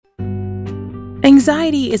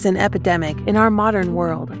Anxiety is an epidemic in our modern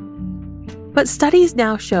world. But studies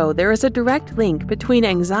now show there is a direct link between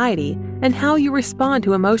anxiety and how you respond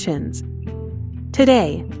to emotions.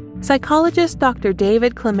 Today, psychologist Dr.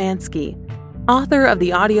 David Klemanski, author of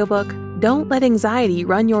the audiobook Don't Let Anxiety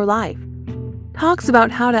Run Your Life, talks about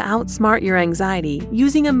how to outsmart your anxiety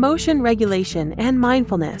using emotion regulation and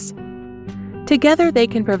mindfulness. Together, they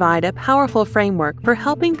can provide a powerful framework for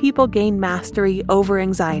helping people gain mastery over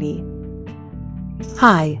anxiety.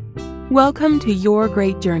 Hi, welcome to Your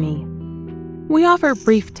Great Journey. We offer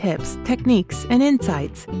brief tips, techniques, and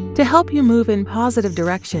insights to help you move in positive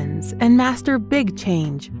directions and master big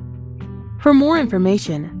change. For more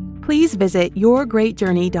information, please visit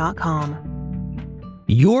yourgreatjourney.com.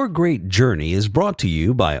 Your Great Journey is brought to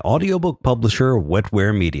you by audiobook publisher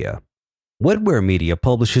Wetware Media. Wetware Media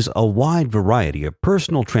publishes a wide variety of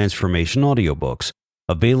personal transformation audiobooks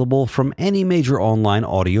available from any major online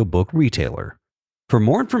audiobook retailer. For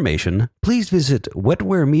more information, please visit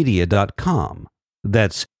wetwaremedia.com.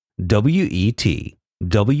 That's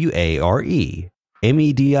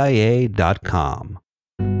wetwaremedia.com.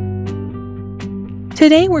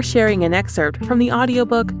 Today we're sharing an excerpt from the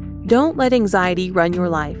audiobook Don't Let Anxiety Run Your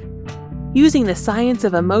Life, using the science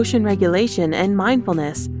of emotion regulation and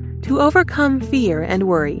mindfulness to overcome fear and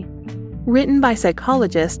worry, written by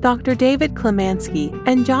psychologists Dr. David Klemanski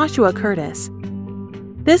and Joshua Curtis.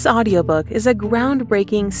 This audiobook is a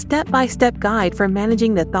groundbreaking step-by-step guide for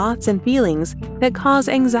managing the thoughts and feelings that cause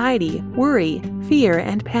anxiety, worry, fear,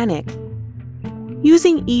 and panic.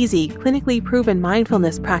 Using easy, clinically proven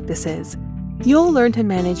mindfulness practices, you'll learn to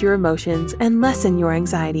manage your emotions and lessen your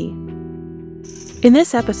anxiety. In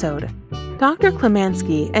this episode, Dr.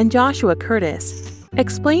 Klemanski and Joshua Curtis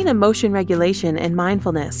explain emotion regulation and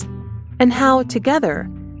mindfulness, and how, together,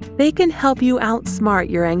 they can help you outsmart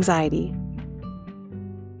your anxiety.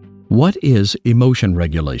 What is emotion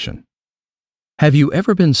regulation? Have you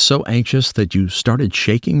ever been so anxious that you started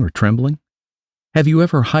shaking or trembling? Have you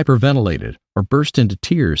ever hyperventilated or burst into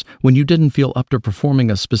tears when you didn't feel up to performing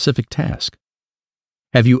a specific task?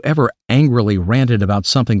 Have you ever angrily ranted about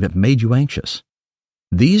something that made you anxious?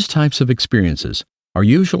 These types of experiences are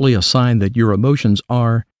usually a sign that your emotions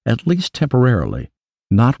are, at least temporarily,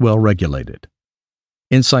 not well regulated.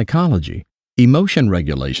 In psychology, emotion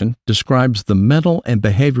regulation describes the mental and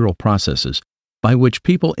behavioral processes by which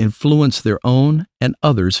people influence their own and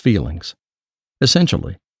others' feelings.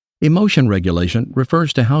 Essentially, emotion regulation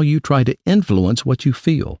refers to how you try to influence what you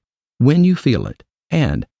feel, when you feel it,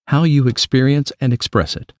 and how you experience and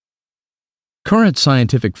express it. Current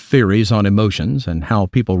scientific theories on emotions and how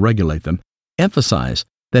people regulate them emphasize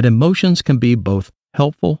that emotions can be both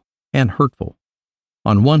helpful and hurtful.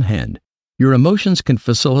 On one hand, your emotions can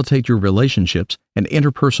facilitate your relationships and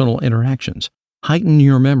interpersonal interactions, heighten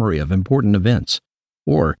your memory of important events,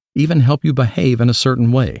 or even help you behave in a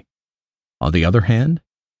certain way. On the other hand,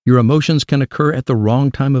 your emotions can occur at the wrong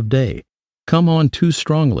time of day, come on too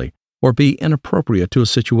strongly, or be inappropriate to a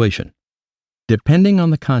situation. Depending on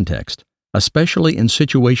the context, especially in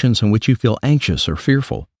situations in which you feel anxious or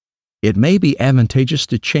fearful, it may be advantageous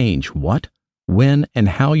to change what, when, and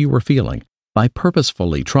how you are feeling by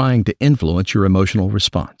purposefully trying to influence your emotional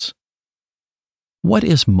response. What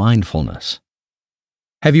is mindfulness?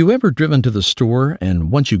 Have you ever driven to the store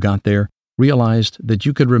and once you got there, realized that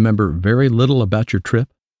you could remember very little about your trip?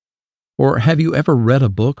 Or have you ever read a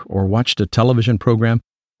book or watched a television program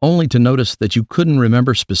only to notice that you couldn't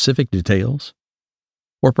remember specific details?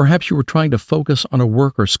 Or perhaps you were trying to focus on a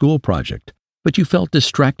work or school project, but you felt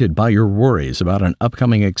distracted by your worries about an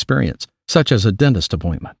upcoming experience, such as a dentist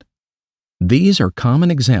appointment. These are common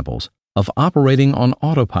examples of operating on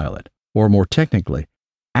autopilot, or more technically,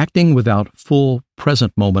 acting without full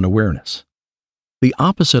present moment awareness. The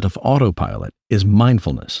opposite of autopilot is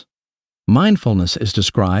mindfulness. Mindfulness is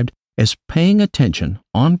described as paying attention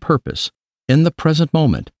on purpose in the present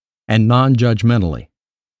moment and non-judgmentally.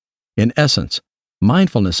 In essence,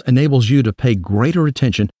 mindfulness enables you to pay greater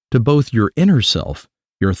attention to both your inner self,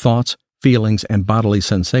 your thoughts, feelings, and bodily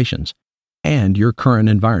sensations, and your current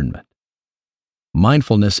environment.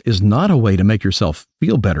 Mindfulness is not a way to make yourself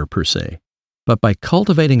feel better per se, but by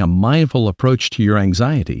cultivating a mindful approach to your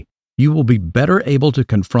anxiety, you will be better able to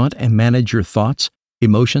confront and manage your thoughts,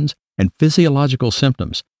 emotions, and physiological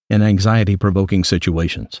symptoms in anxiety-provoking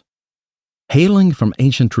situations. Hailing from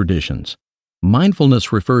ancient traditions,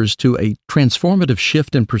 mindfulness refers to a transformative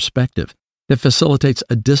shift in perspective that facilitates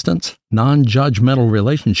a distant, non-judgmental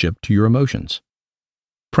relationship to your emotions.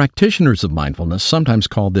 Practitioners of mindfulness sometimes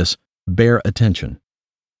call this bare attention.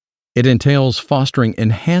 It entails fostering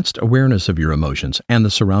enhanced awareness of your emotions and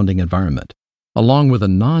the surrounding environment, along with a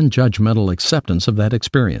non-judgmental acceptance of that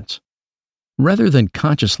experience. Rather than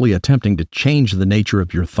consciously attempting to change the nature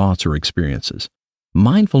of your thoughts or experiences,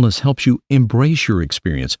 mindfulness helps you embrace your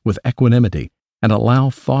experience with equanimity and allow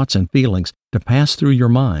thoughts and feelings to pass through your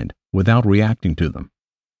mind without reacting to them.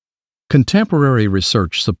 Contemporary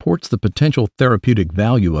research supports the potential therapeutic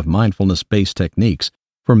value of mindfulness-based techniques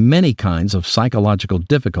for many kinds of psychological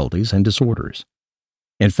difficulties and disorders.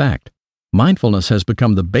 In fact, mindfulness has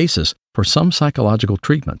become the basis for some psychological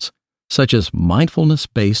treatments, such as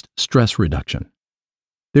mindfulness-based stress reduction.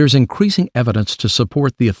 There's increasing evidence to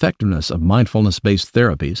support the effectiveness of mindfulness-based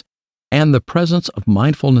therapies and the presence of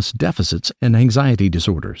mindfulness deficits in anxiety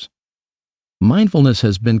disorders. Mindfulness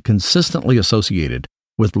has been consistently associated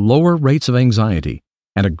with lower rates of anxiety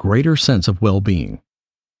and a greater sense of well-being.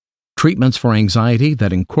 Treatments for anxiety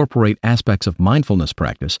that incorporate aspects of mindfulness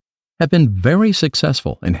practice have been very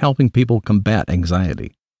successful in helping people combat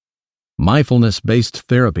anxiety. Mindfulness-based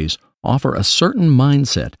therapies offer a certain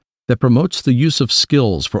mindset that promotes the use of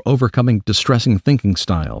skills for overcoming distressing thinking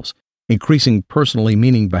styles, increasing personally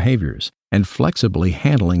meaning behaviors, and flexibly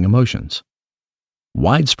handling emotions.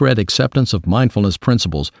 Widespread acceptance of mindfulness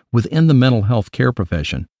principles within the mental health care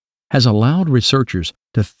profession has allowed researchers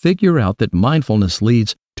to figure out that mindfulness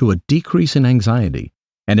leads to a decrease in anxiety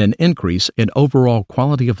and an increase in overall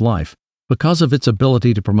quality of life because of its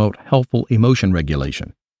ability to promote helpful emotion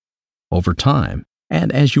regulation. Over time,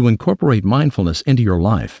 and as you incorporate mindfulness into your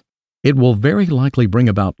life, it will very likely bring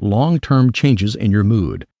about long-term changes in your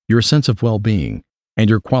mood, your sense of well-being, and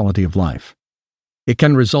your quality of life. It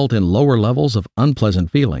can result in lower levels of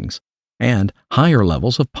unpleasant feelings and higher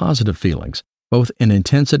levels of positive feelings, both in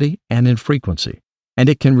intensity and in frequency, and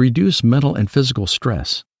it can reduce mental and physical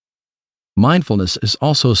stress. Mindfulness is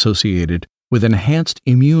also associated with enhanced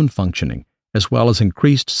immune functioning as well as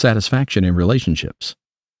increased satisfaction in relationships.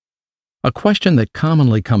 A question that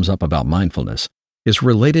commonly comes up about mindfulness is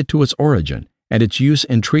related to its origin and its use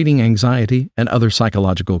in treating anxiety and other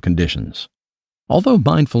psychological conditions. Although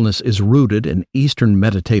mindfulness is rooted in Eastern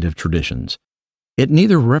meditative traditions, it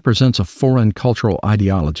neither represents a foreign cultural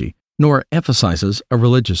ideology nor emphasizes a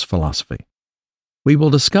religious philosophy. We will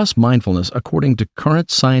discuss mindfulness according to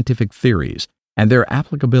current scientific theories and their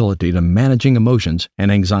applicability to managing emotions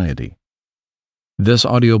and anxiety. This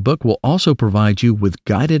audiobook will also provide you with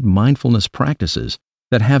guided mindfulness practices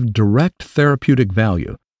that have direct therapeutic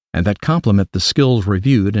value and that complement the skills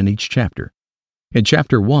reviewed in each chapter. In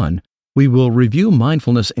Chapter 1, we will review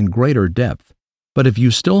mindfulness in greater depth, but if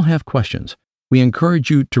you still have questions, we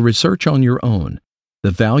encourage you to research on your own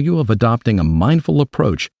the value of adopting a mindful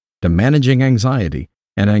approach to managing anxiety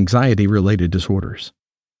and anxiety-related disorders.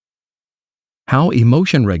 How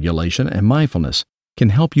emotion regulation and mindfulness can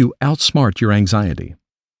help you outsmart your anxiety.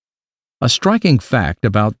 A striking fact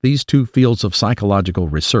about these two fields of psychological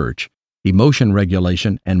research, emotion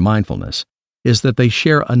regulation and mindfulness, is that they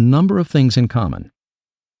share a number of things in common.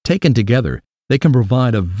 Taken together, they can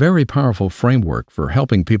provide a very powerful framework for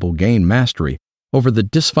helping people gain mastery over the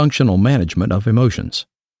dysfunctional management of emotions.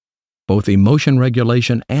 Both emotion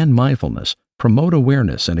regulation and mindfulness promote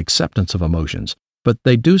awareness and acceptance of emotions, but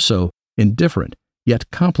they do so in different yet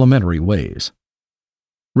complementary ways.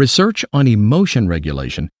 Research on emotion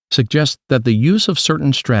regulation suggests that the use of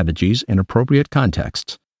certain strategies in appropriate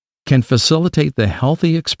contexts can facilitate the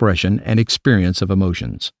healthy expression and experience of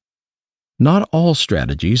emotions. Not all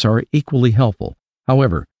strategies are equally helpful.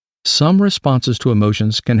 However, some responses to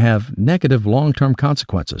emotions can have negative long-term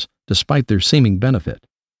consequences despite their seeming benefit.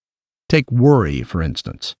 Take worry, for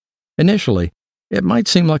instance. Initially, it might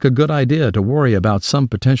seem like a good idea to worry about some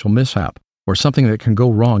potential mishap or something that can go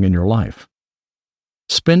wrong in your life.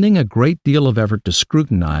 Spending a great deal of effort to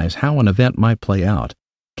scrutinize how an event might play out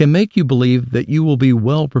can make you believe that you will be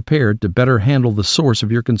well prepared to better handle the source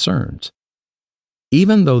of your concerns.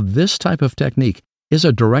 Even though this type of technique is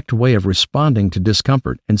a direct way of responding to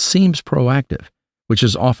discomfort and seems proactive, which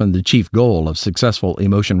is often the chief goal of successful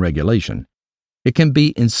emotion regulation, it can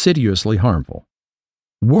be insidiously harmful.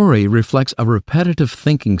 Worry reflects a repetitive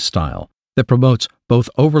thinking style that promotes both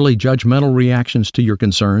overly judgmental reactions to your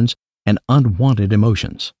concerns and unwanted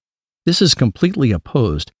emotions. This is completely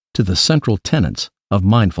opposed to the central tenets of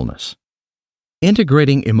mindfulness.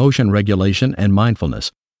 Integrating emotion regulation and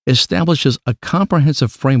mindfulness establishes a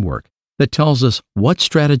comprehensive framework that tells us what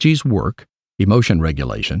strategies work, emotion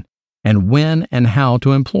regulation, and when and how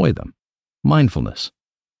to employ them, mindfulness.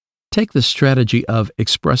 Take the strategy of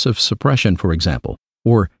expressive suppression, for example,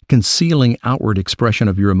 or concealing outward expression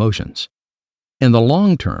of your emotions. In the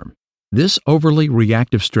long term, this overly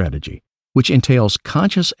reactive strategy, which entails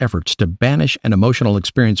conscious efforts to banish an emotional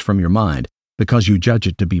experience from your mind because you judge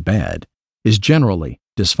it to be bad, is generally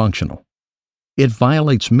dysfunctional. It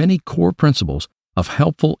violates many core principles of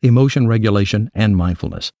helpful emotion regulation and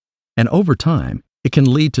mindfulness, and over time, it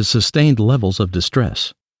can lead to sustained levels of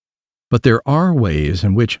distress. But there are ways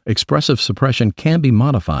in which expressive suppression can be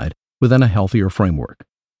modified within a healthier framework.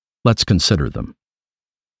 Let's consider them.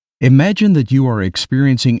 Imagine that you are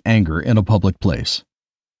experiencing anger in a public place.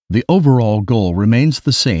 The overall goal remains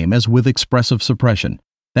the same as with expressive suppression.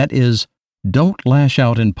 That is, don't lash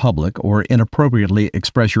out in public or inappropriately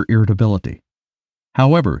express your irritability.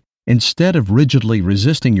 However, instead of rigidly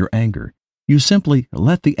resisting your anger, you simply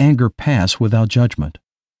let the anger pass without judgment.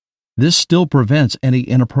 This still prevents any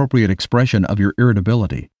inappropriate expression of your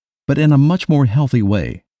irritability, but in a much more healthy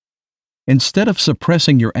way. Instead of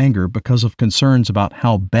suppressing your anger because of concerns about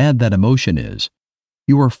how bad that emotion is,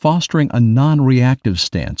 you are fostering a non-reactive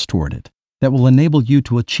stance toward it that will enable you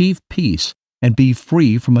to achieve peace and be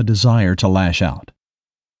free from a desire to lash out.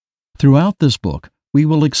 Throughout this book, we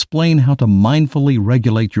will explain how to mindfully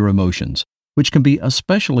regulate your emotions, which can be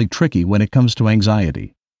especially tricky when it comes to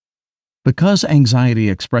anxiety. Because anxiety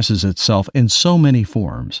expresses itself in so many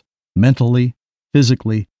forms, mentally,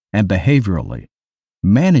 physically, and behaviorally,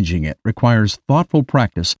 managing it requires thoughtful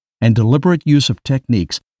practice and deliberate use of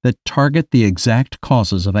techniques that target the exact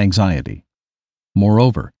causes of anxiety.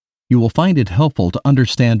 Moreover, you will find it helpful to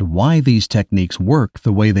understand why these techniques work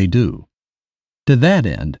the way they do. To that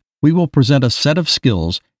end, we will present a set of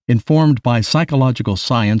skills informed by psychological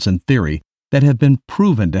science and theory that have been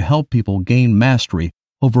proven to help people gain mastery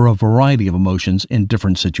over a variety of emotions in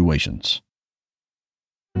different situations.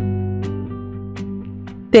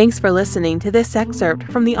 Thanks for listening to this excerpt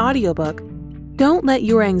from the audiobook, Don't Let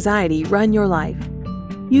Your Anxiety Run Your Life,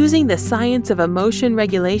 using the science of emotion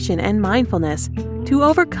regulation and mindfulness to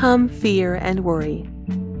overcome fear and worry.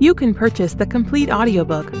 You can purchase the complete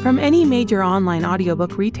audiobook from any major online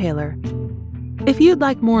audiobook retailer. If you'd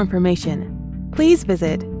like more information, please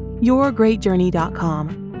visit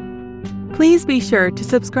yourgreatjourney.com. Please be sure to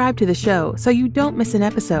subscribe to the show so you don't miss an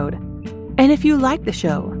episode. And if you like the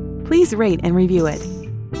show, please rate and review it.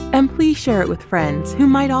 And please share it with friends who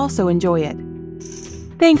might also enjoy it.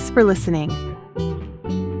 Thanks for listening.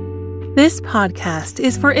 This podcast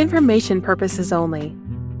is for information purposes only.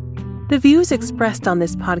 The views expressed on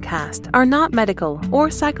this podcast are not medical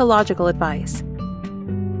or psychological advice.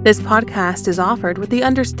 This podcast is offered with the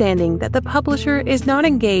understanding that the publisher is not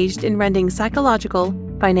engaged in rendering psychological,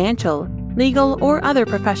 financial, legal, or other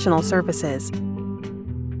professional services.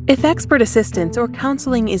 If expert assistance or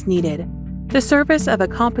counseling is needed, the service of a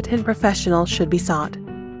competent professional should be sought.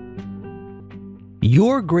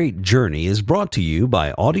 Your Great Journey is brought to you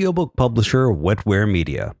by audiobook publisher Wetware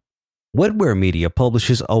Media. Wetware Media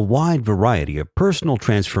publishes a wide variety of personal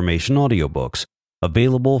transformation audiobooks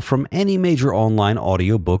available from any major online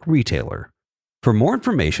audiobook retailer. For more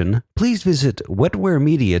information, please visit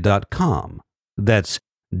wetwaremedia.com. That's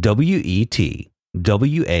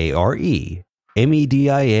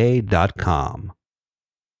WETWAREMEDIA.com.